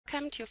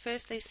welcome to your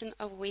first lesson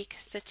of week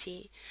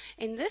 30.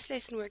 In this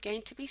lesson, we're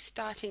going to be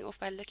starting off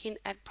by looking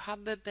at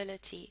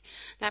probability.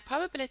 Now,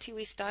 probability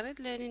we started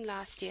learning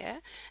last year,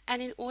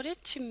 and in order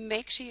to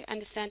make sure you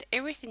understand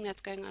everything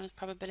that's going on with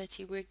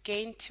probability, we're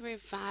going to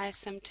revise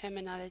some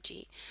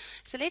terminology.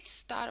 So let's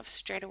start off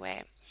straight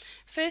away.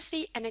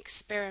 Firstly, an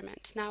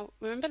experiment. Now,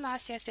 remember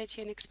last year I said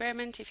to you an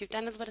experiment, if you've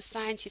done a little bit of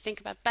science, you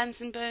think about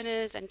Bunsen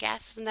burners and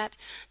gases and that.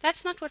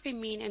 That's not what we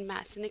mean in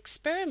maths. An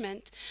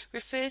experiment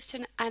refers to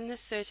an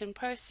uncertain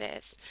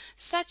process,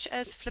 such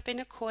as flipping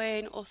a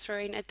coin or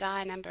throwing a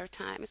die a number of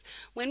times.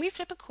 When we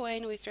flip a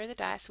coin or we throw the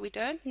dice, we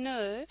don't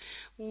know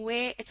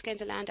where it's going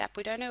to land up.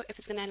 We don't know if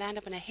it's going to land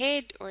up on a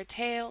head or a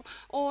tail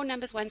or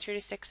numbers 1 through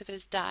to 6 if it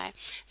is die.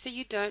 So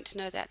you don't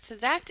know that. So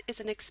that is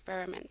an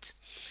experiment.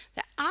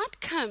 The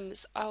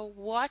outcomes are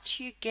what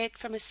you get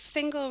from a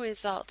single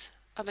result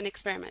of an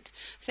experiment.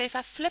 So if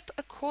I flip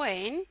a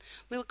coin,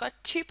 we've got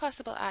two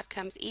possible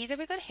outcomes. Either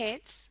we got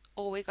heads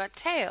or we got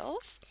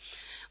tails.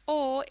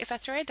 Or if I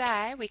throw a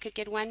die, we could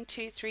get 1,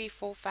 2, 3,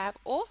 4, 5,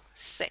 or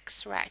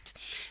 6, right?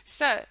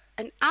 So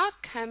an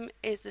outcome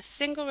is the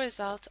single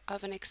result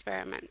of an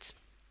experiment.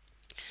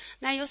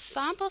 Now, your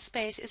sample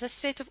space is a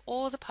set of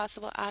all the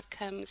possible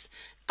outcomes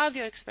of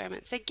your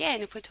experiments.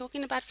 Again, if we're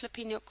talking about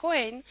flipping your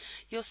coin,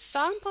 your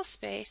sample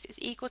space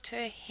is equal to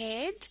a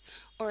head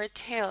or a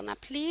tail. Now,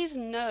 please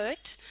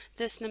note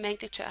this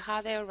nomenclature,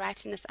 how they're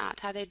writing this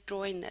out, how they're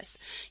drawing this.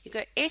 You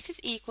go S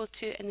is equal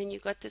to, and then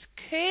you've got this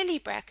curly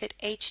bracket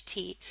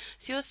HT.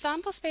 So your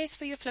sample space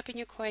for your flipping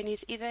your coin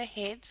is either a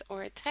heads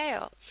or a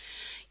tail.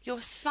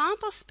 Your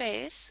sample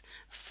space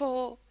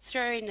for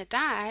throwing the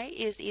die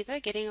is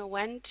either getting a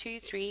 1, 2,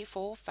 3,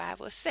 4,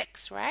 5, or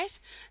 6, right?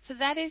 So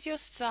that is your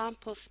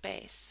sample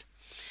space.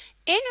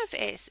 N of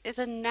S is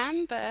the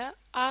number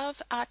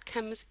of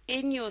outcomes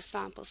in your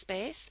sample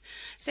space.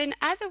 So in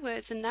other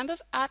words, the number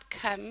of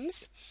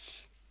outcomes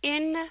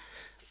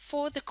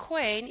for the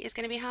coin is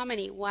going to be how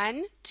many?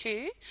 1,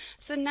 2.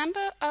 So the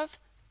number of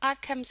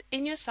outcomes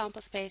in your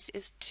sample space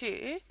is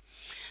 2.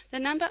 The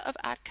number of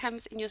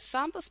outcomes in your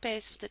sample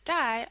space for the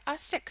die are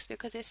 6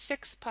 because there's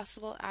 6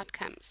 possible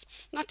outcomes.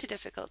 Not too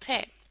difficult,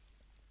 hey?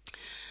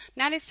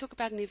 Now let's talk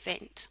about an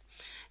event.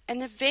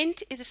 An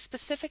event is a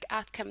specific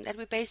outcome that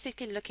we're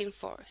basically looking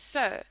for.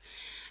 So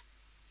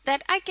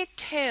that I get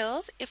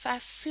tails if I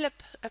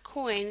flip a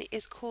coin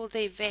is called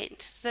the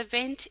event. So the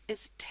event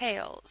is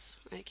tails,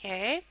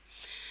 okay?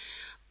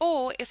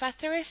 Or if I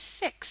throw a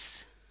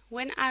 6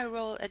 when I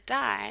roll a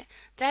die,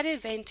 that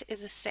event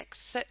is a 6.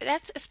 So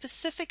that's a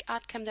specific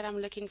outcome that I'm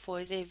looking for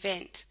is the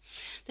event.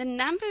 The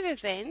number of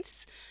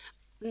events,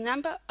 the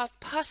number of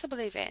possible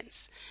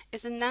events,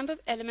 is the number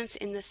of elements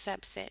in the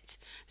subset.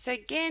 So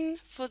again,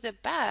 for the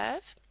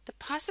above, the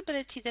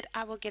possibility that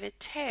I will get a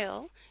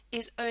tail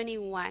is only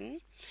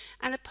 1,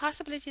 and the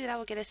possibility that I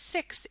will get a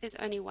 6 is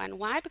only 1.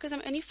 Why? Because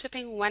I'm only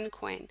flipping one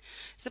coin.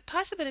 So the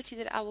possibility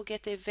that I will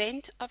get the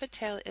event of a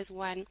tail is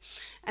 1,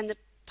 and the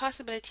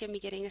possibility of me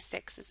getting a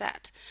 6 is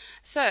that.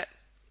 So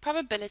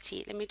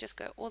probability, let me just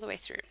go all the way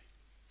through.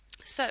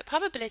 So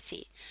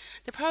probability,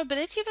 the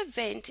probability of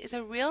event is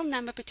a real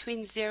number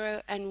between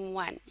 0 and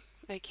 1.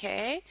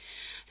 Okay,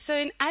 so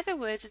in other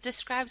words, it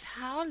describes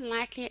how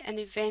likely an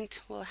event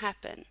will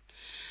happen.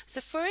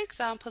 So for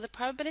example, the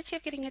probability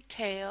of getting a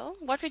tail,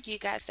 what would you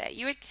guys say?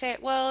 You would say,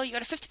 well, you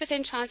got a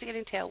 50% chance of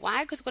getting a tail.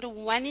 Why? Because we've got a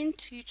 1 in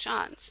 2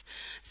 chance.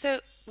 So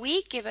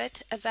we give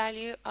it a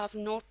value of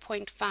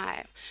 0.5.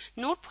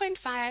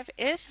 0.5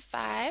 is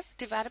 5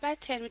 divided by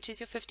 10, which is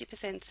your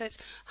 50%. So it's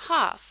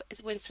half.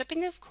 It's when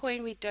flipping the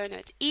coin, we don't know.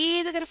 It's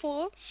either going to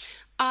fall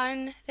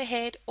on the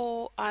head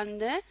or on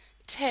the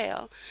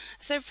tail.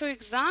 So for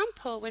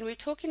example, when we're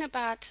talking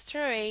about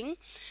throwing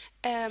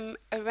a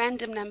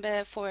random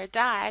number for a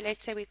die,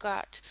 let's say we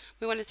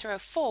want to throw a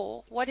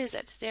 4, what is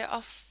it? There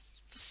are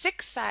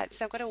 6 sides,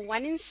 so I've got a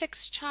 1 in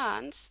 6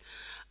 chance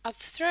of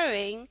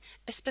throwing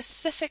a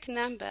specific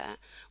number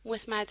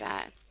with my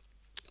die.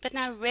 But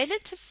now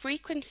relative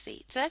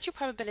frequency, so that's your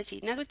probability.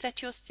 In other words,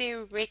 that's your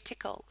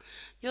theoretical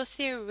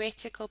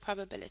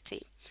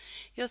probability.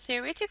 Your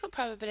theoretical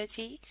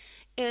probability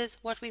is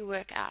what we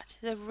work out.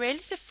 The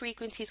relative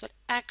frequency is what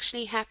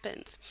actually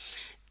happens.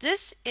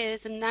 This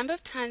is the number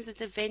of times that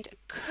the event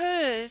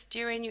occurs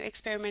during your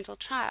experimental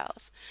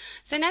trials.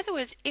 So in other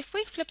words, if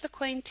we flip the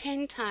coin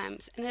 10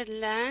 times and it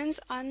lands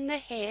on the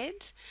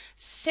head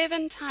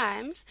 7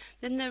 times,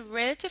 then the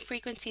relative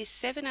frequency is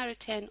 7 out of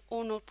 10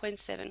 or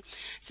 0.7.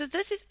 So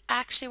this is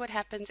actually what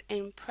happens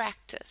in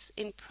practice.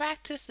 In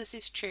practice, this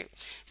is true.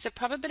 So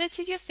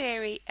probability is your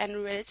theory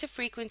and relative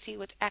frequency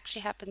what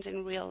actually happens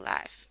in real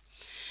life.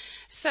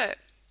 So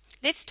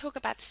let's talk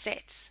about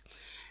sets.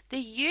 The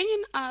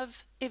union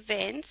of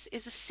events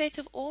is a set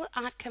of all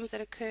outcomes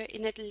that occur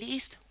in at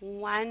least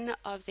one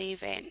of the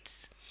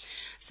events.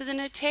 So the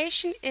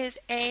notation is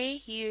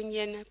A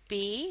union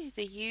B.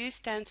 The U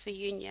stands for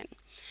union.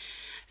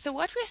 So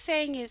what we're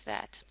saying is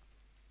that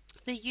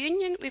the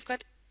union, we've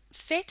got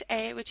set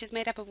A, which is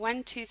made up of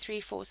 1, 2, 3,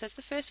 4, so it's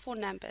the first four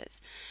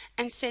numbers,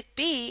 and set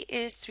B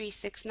is 3,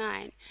 6,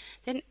 9,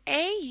 then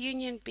A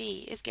union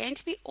B is going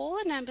to be all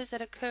the numbers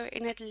that occur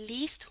in at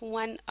least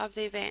one of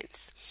the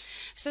events.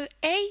 So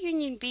A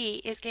union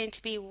B is going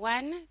to be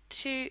 1,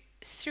 2,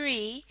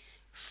 3,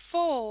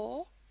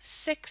 4,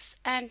 6,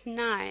 and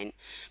 9,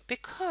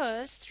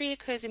 because 3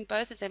 occurs in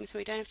both of them, so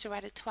we don't have to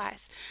write it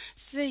twice.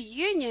 So the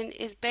union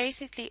is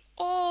basically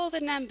all the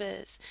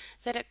numbers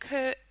that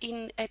occur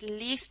in at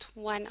least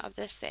one of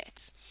the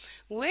sets.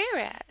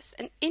 Whereas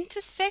an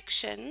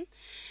intersection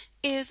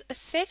is a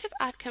set of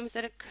outcomes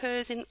that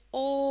occurs in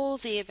all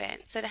the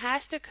events. It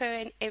has to occur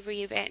in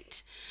every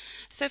event.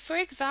 So for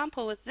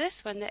example, with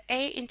this one, the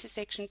A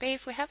intersection B,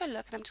 if we have a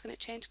look, and I'm just going to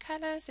change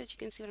color so that you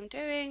can see what I'm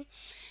doing.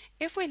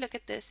 If we look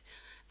at this,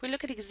 we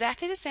look at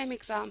exactly the same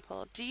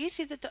example. Do you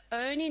see that the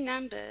only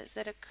numbers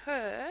that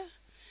occur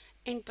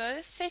in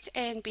both set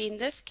A and B in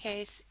this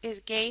case is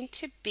going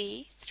to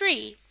be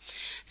 3.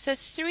 So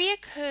 3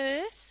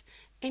 occurs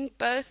in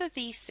both of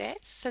these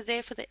sets, so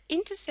therefore the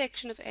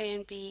intersection of A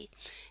and B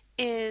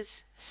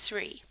is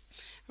 3.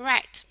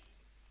 Right.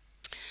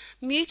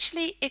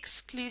 Mutually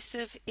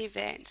exclusive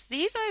events.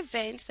 These are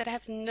events that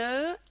have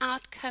no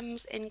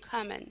outcomes in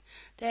common.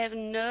 They have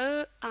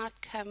no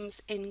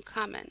outcomes in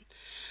common.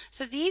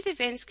 So these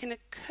events can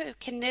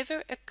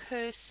never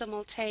occur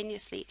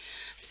simultaneously.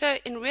 So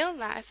in real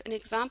life, an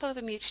example of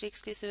a mutually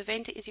exclusive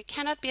event is you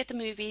cannot be at the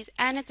movies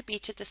and at the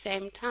beach at the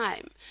same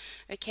time.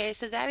 Okay,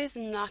 so that is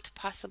not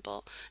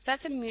possible. So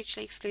that's a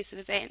mutually exclusive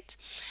event.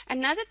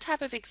 Another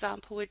type of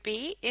example would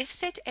be if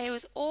set A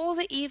was all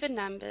the even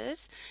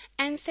numbers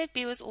and set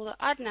B was all the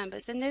odd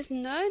numbers, then there's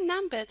no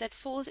number that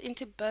falls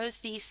into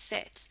both these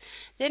sets.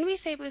 Then we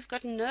say we've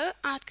got no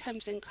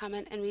outcomes in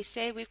common, and we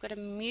say we've got a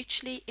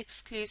mutually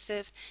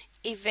exclusive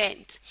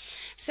event.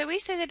 So we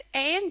say that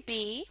A and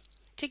B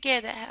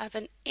together have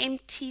an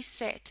empty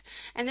set,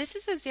 and this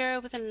is a 0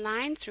 with a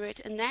line through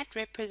it, and that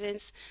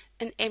represents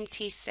an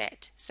empty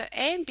set. So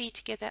A and B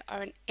together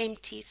are an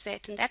empty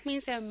set, and that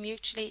means they are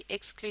mutually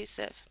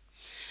exclusive.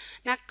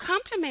 Now,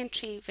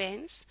 complementary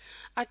events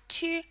are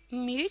two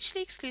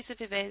mutually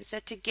exclusive events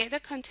that together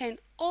contain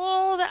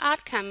all the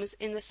outcomes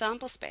in the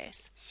sample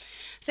space.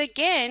 So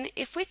again,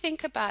 if we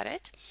think about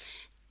it,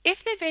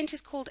 if the event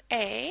is called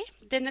A,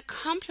 then the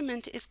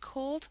complement is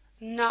called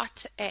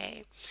not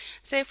A.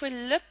 So if we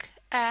look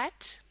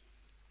at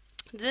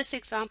this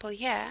example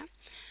here,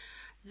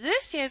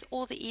 this here is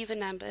all the even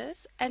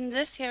numbers, and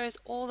this here is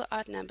all the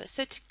odd numbers.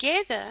 So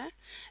together,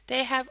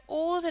 they have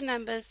all the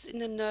numbers in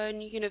the known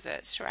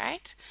universe,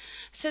 right?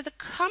 So the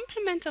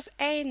complement of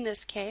A in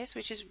this case,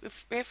 which is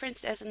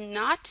referenced as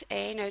not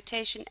A,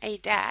 notation A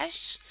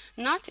dash,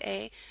 not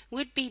A,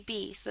 would be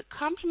B. So the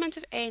complement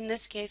of A in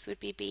this case would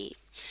be B.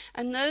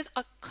 And those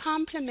are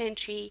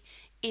complementary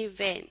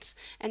events.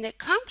 And they're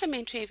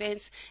complementary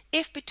events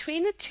if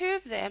between the two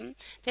of them,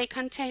 they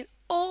contain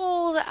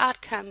all the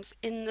outcomes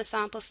in the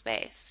sample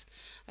space.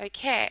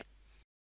 Okay,